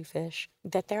jellyfish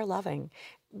that they're loving.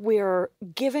 We're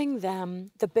giving them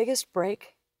the biggest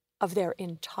break of their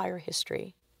entire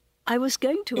history. I was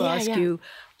going to ask you,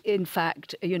 in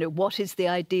fact, what is the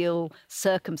ideal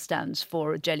circumstance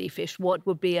for a jellyfish? What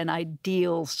would be an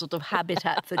ideal sort of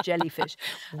habitat for jellyfish?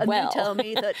 And you tell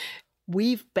me that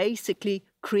we've basically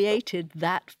created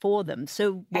that for them.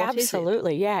 So what is it?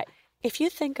 Absolutely, yeah. If you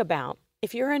think about,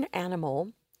 if you're an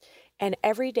animal and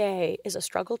every day is a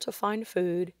struggle to find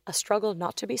food, a struggle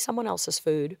not to be someone else's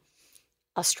food,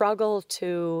 a struggle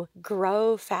to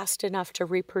grow fast enough to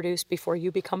reproduce before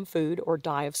you become food or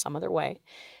die of some other way.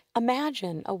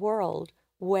 Imagine a world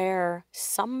where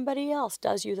somebody else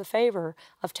does you the favor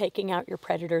of taking out your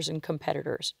predators and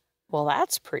competitors. Well,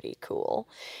 that's pretty cool.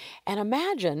 And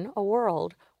imagine a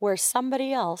world where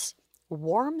somebody else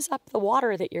warms up the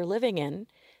water that you're living in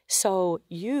so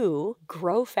you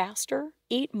grow faster,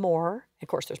 eat more. Of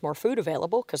course, there's more food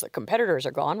available because the competitors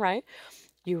are gone, right?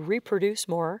 You reproduce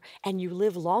more, and you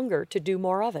live longer to do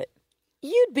more of it.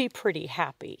 You'd be pretty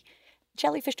happy.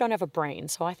 jellyfish don't have a brain,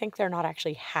 so I think they're not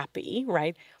actually happy,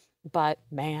 right? But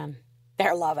man,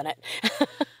 they're loving it.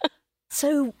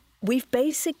 So we've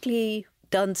basically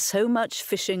done so much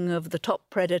fishing of the top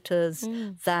predators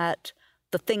that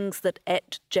the things that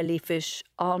ate jellyfish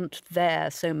aren't there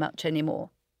so much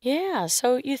anymore. Yeah,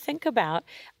 so you think about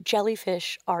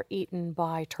jellyfish are eaten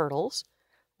by turtles.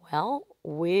 Well,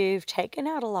 we've taken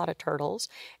out a lot of turtles,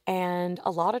 and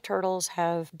a lot of turtles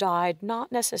have died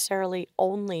not necessarily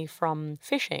only from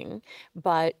fishing,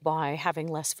 but by having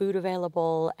less food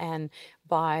available and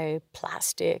by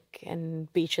plastic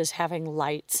and beaches having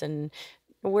lights, and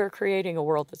we're creating a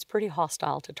world that's pretty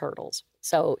hostile to turtles.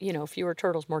 So, fewer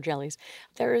turtles, more jellies.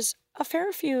 There's a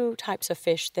fair few types of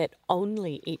fish that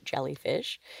only eat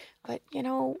jellyfish, but,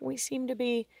 we seem to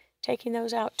be taking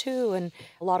those out too. And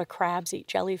a lot of crabs eat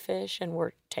jellyfish, and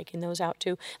we're taking those out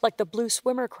too. Like the blue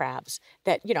swimmer crabs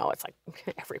that, it's like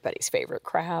everybody's favorite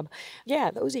crab.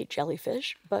 Yeah, those eat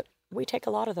jellyfish, but we take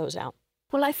a lot of those out.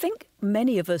 Well, I think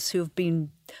many of us who've been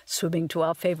swimming to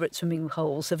our favourite swimming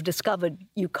holes have discovered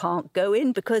you can't go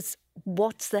in because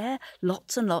what's there?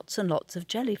 Lots and lots and lots of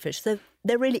jellyfish. So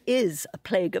there really is a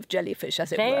plague of jellyfish,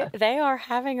 as it were. They are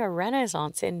having a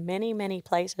renaissance in many, many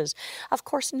places. Of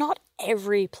course, not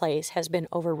every place has been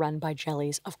overrun by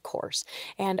jellies, of course.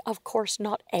 And of course,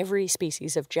 not every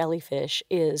species of jellyfish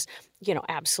is,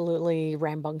 absolutely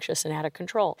rambunctious and out of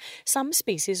control. Some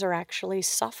species are actually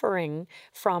suffering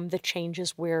from the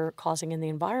changes we're causing in the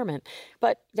environment.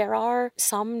 But there are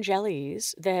some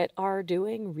jellies that are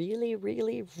doing really,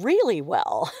 really, really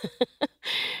well.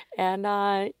 And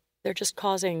they're just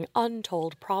causing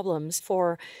untold problems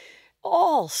for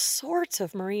all sorts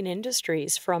of marine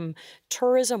industries, from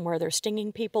tourism where they're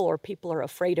stinging people or people are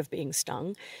afraid of being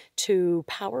stung, to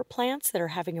power plants that are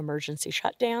having emergency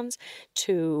shutdowns,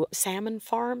 to salmon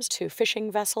farms, to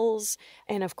fishing vessels,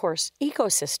 and of course,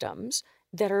 ecosystems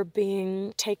that are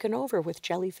being taken over with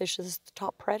jellyfish as the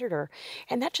top predator.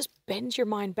 And that just bends your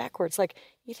mind backwards. Like,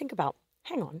 you think about,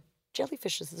 hang on,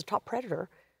 jellyfish is the top predator.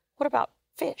 What about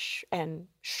fish and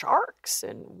sharks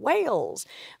and whales?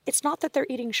 It's not that they're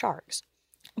eating sharks,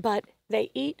 but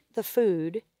they eat the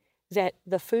food that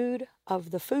the food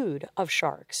of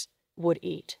sharks would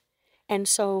eat. And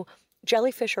so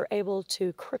jellyfish are able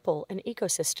to cripple an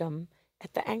ecosystem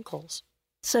at the ankles.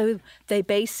 So they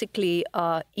basically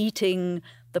are eating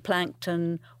the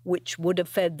plankton, which would have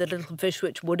fed the little fish,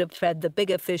 which would have fed the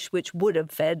bigger fish, which would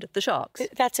have fed the sharks.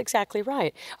 That's exactly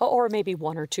right. Or maybe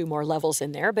one or two more levels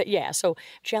in there. But yeah, so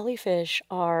jellyfish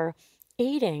are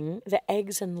eating the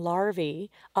eggs and larvae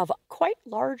of quite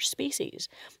large species.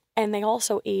 And they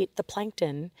also eat the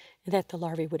plankton that the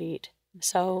larvae would eat.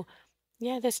 So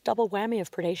yeah, this double whammy of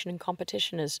predation and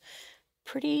competition is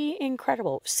pretty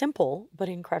incredible. Simple, but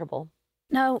incredible.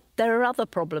 Now, there are other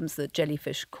problems that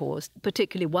jellyfish cause,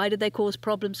 particularly why do they cause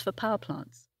problems for power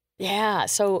plants? Yeah,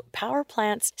 so power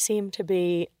plants seem to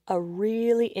be a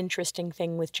really interesting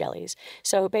thing with jellies.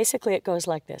 So basically it goes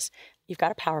like this. You've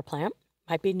got a power plant,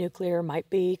 might be nuclear, might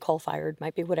be coal-fired,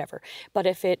 might be whatever. But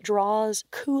if it draws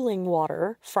cooling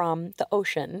water from the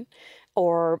ocean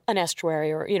or an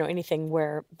estuary or, anything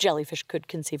where jellyfish could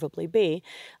conceivably be,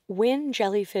 when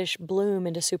jellyfish bloom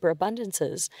into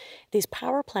superabundances, these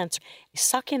power plants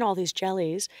suck in all these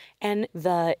jellies, and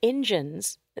the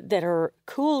engines that are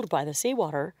cooled by the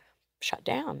seawater shut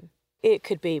down. It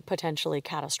could be potentially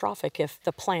catastrophic if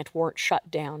the plant weren't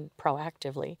shut down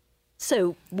proactively.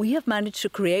 So we have managed to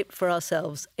create for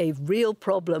ourselves a real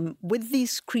problem with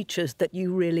these creatures that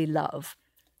you really love.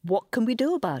 What can we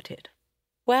do about it?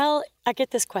 Well, I get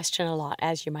this question a lot,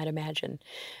 as you might imagine.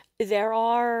 There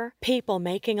are people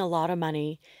making a lot of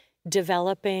money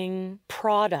developing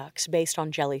products based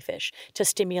on jellyfish to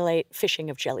stimulate fishing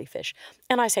of jellyfish.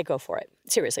 And I say go for it.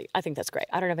 Seriously, I think that's great.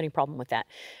 I don't have any problem with that.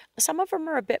 Some of them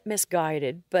are a bit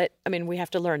misguided, but we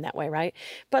have to learn that way, right?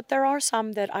 But there are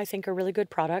some that I think are really good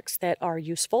products that are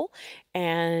useful,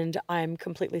 and I'm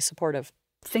completely supportive.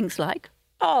 Things like?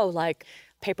 Like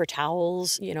paper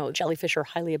towels, jellyfish are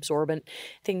highly absorbent.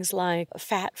 Things like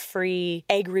fat-free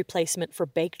egg replacement for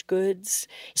baked goods.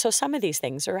 So some of these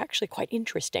things are actually quite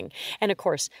interesting. And of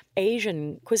course,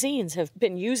 Asian cuisines have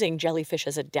been using jellyfish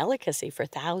as a delicacy for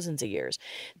thousands of years.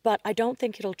 But I don't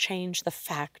think it'll change the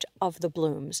fact of the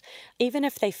blooms. Even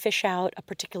if they fish out a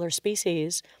particular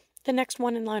species, the next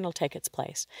one in line will take its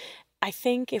place. I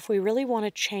think if we really want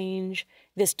to change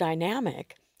this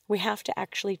dynamic, we have to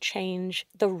actually change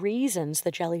the reasons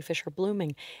the jellyfish are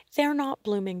blooming. They're not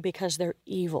blooming because they're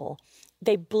evil.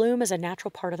 They bloom as a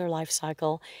natural part of their life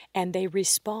cycle, and they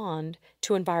respond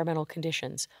to environmental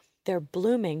conditions. They're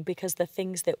blooming because the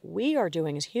things that we are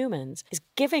doing as humans is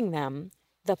giving them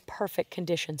the perfect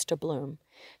conditions to bloom.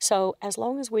 So as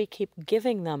long as we keep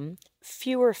giving them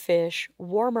fewer fish,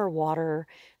 warmer water,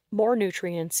 more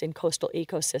nutrients in coastal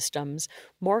ecosystems,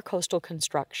 more coastal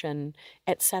construction,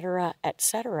 et cetera,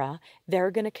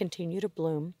 they're going to continue to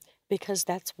bloom because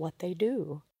that's what they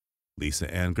do.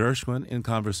 Lisa Ann Gershwin in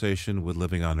conversation with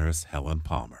Living on Earth's Helen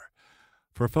Palmer.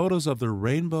 For photos of the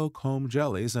rainbow comb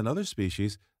jellies and other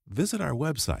species, visit our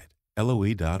website,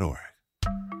 LOE.org.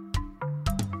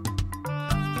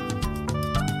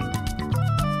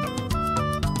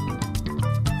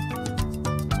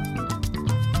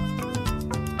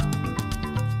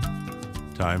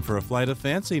 Time for a flight of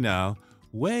fancy now,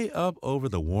 way up over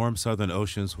the warm southern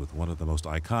oceans with one of the most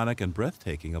iconic and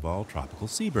breathtaking of all tropical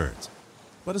seabirds.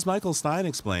 But as Michael Stein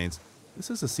explains,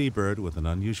 this is a seabird with an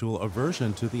unusual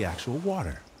aversion to the actual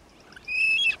water.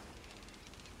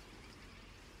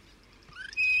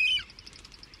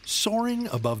 Soaring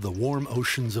above the warm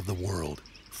oceans of the world,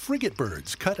 frigate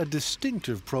birds cut a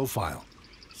distinctive profile.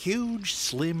 Huge,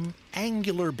 slim,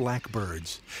 angular black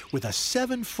birds with a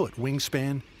 7-foot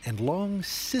wingspan and long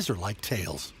scissor-like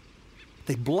tails.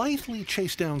 They blithely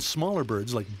chase down smaller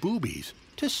birds like boobies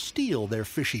to steal their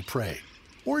fishy prey,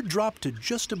 or drop to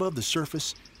just above the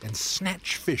surface and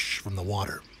snatch fish from the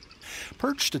water.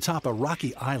 Perched atop a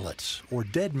rocky islet or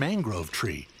dead mangrove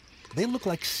tree, they look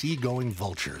like seagoing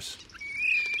vultures.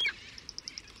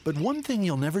 But one thing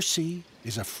you'll never see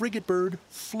is a frigate bird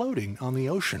floating on the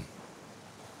ocean.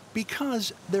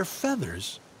 Because their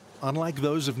feathers, unlike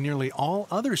those of nearly all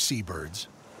other seabirds,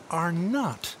 are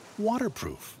not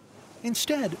waterproof.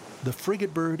 Instead, the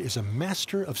frigate bird is a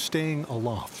master of staying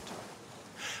aloft.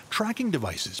 Tracking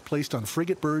devices placed on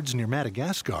frigate birds near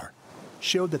Madagascar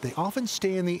showed that they often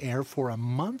stay in the air for a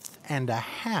month and a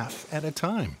half at a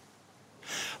time.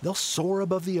 They'll soar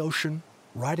above the ocean,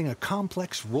 riding a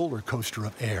complex roller coaster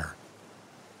of air.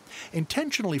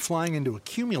 Intentionally flying into a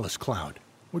cumulus cloud,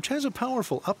 which has a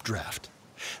powerful updraft,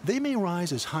 they may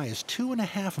rise as high as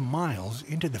 2.5 miles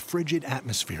into the frigid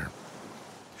atmosphere.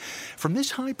 From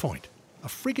this high point, a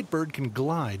frigate bird can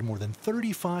glide more than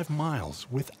 35 miles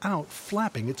without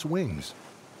flapping its wings.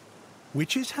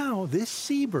 Which is how this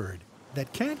seabird,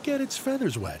 that can't get its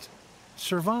feathers wet,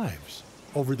 survives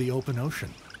over the open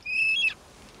ocean.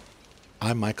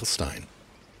 I'm Michael Stein.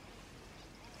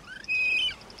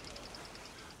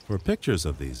 For pictures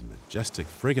of these majestic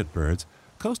frigate birds,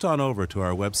 coast on over to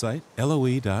our website,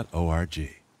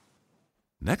 LOE.org.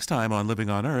 Next time on Living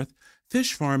on Earth,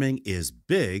 fish farming is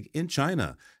big in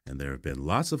China, and there have been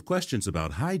lots of questions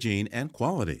about hygiene and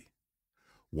quality.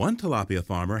 One tilapia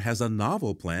farmer has a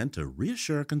novel plan to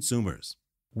reassure consumers.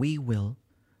 We will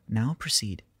now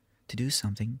proceed to do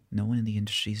something no one in the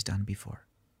industry has done before.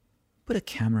 Put a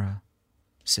camera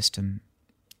system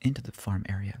into the farm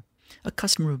area. A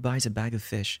customer who buys a bag of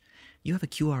fish, you have a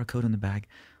QR code on the bag.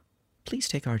 Please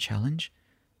take our challenge.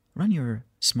 Run your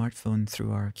smartphone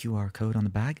through our QR code on the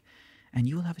bag, and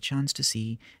you will have a chance to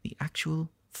see the actual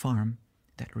farm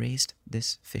that raised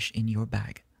this fish in your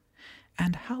bag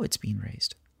and how it's being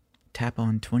raised. Tap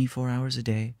on 24 hours a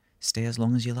day, stay as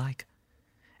long as you like,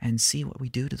 and see what we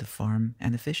do to the farm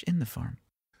and the fish in the farm.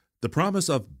 The promise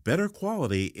of better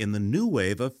quality in the new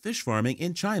wave of fish farming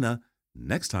in China,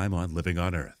 next time on Living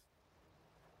on Earth.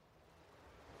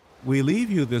 We leave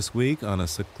you this week on a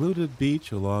secluded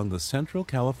beach along the central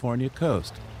California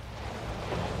coast.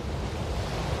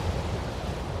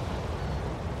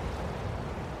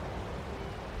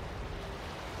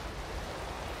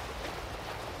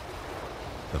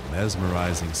 The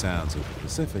mesmerizing sounds of the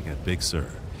Pacific at Big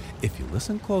Sur. If you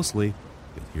listen closely,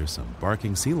 you'll hear some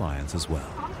barking sea lions as well.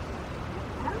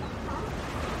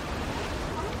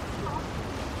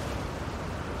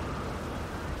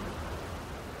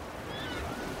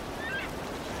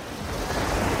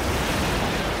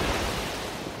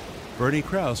 Bernie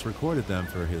Krause recorded them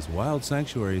for his Wild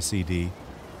Sanctuary CD,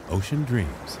 Ocean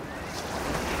Dreams.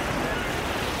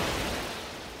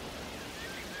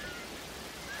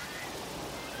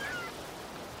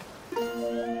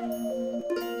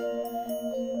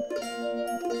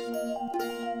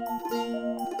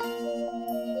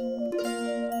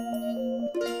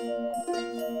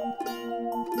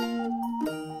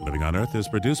 Living on Earth is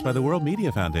produced by the World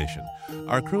Media Foundation.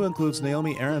 Our crew includes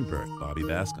Naomi Ehrenberg, Bobby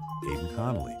Bascom, Aidan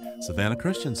Connolly, Savannah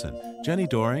Christensen, Jenny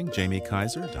Doring, Jamie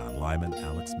Kaiser, Don Lyman,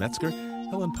 Alex Metzger,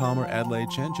 Helen Palmer,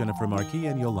 Adelaide Chen, Jennifer Marquis,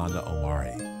 and Yolanda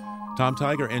Omari. Tom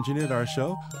Tiger engineered our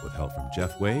show with help from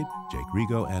Jeff Wade, Jake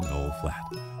Rigo, and Noel Flatt.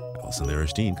 Alison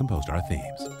Aristine composed our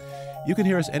themes. You can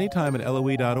hear us anytime at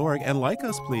LOE.org, and like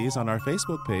us, please, on our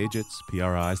Facebook page. It's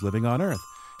PRI's Living on Earth,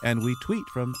 and we tweet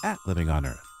from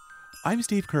 @LivingOnEarth. I'm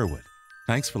Steve Curwood.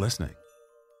 Thanks for listening.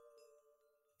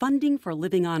 Funding for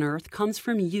Living on Earth comes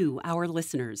from you, our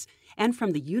listeners, and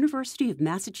from the University of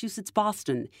Massachusetts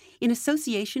Boston, in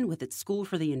association with its School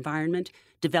for the Environment,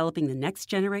 developing the next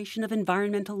generation of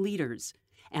environmental leaders,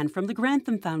 and from the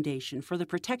Grantham Foundation for the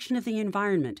Protection of the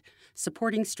Environment,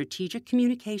 supporting strategic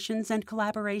communications and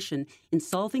collaboration in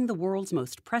solving the world's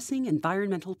most pressing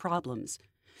environmental problems.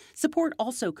 Support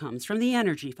also comes from the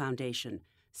Energy Foundation,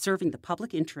 serving the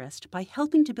public interest by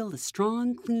helping to build a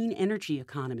strong, clean energy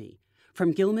economy.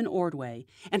 From Gilman Ordway,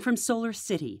 and from Solar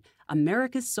City,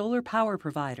 America's solar power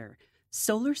provider.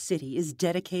 Solar City is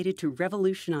dedicated to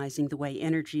revolutionizing the way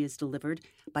energy is delivered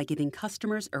by giving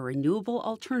customers a renewable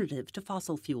alternative to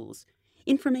fossil fuels.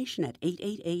 Information at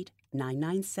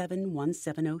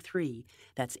 888-997-1703.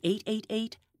 That's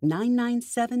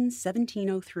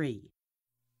 888-997-1703.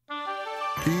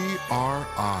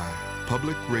 PRI,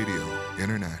 Public Radio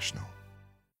International.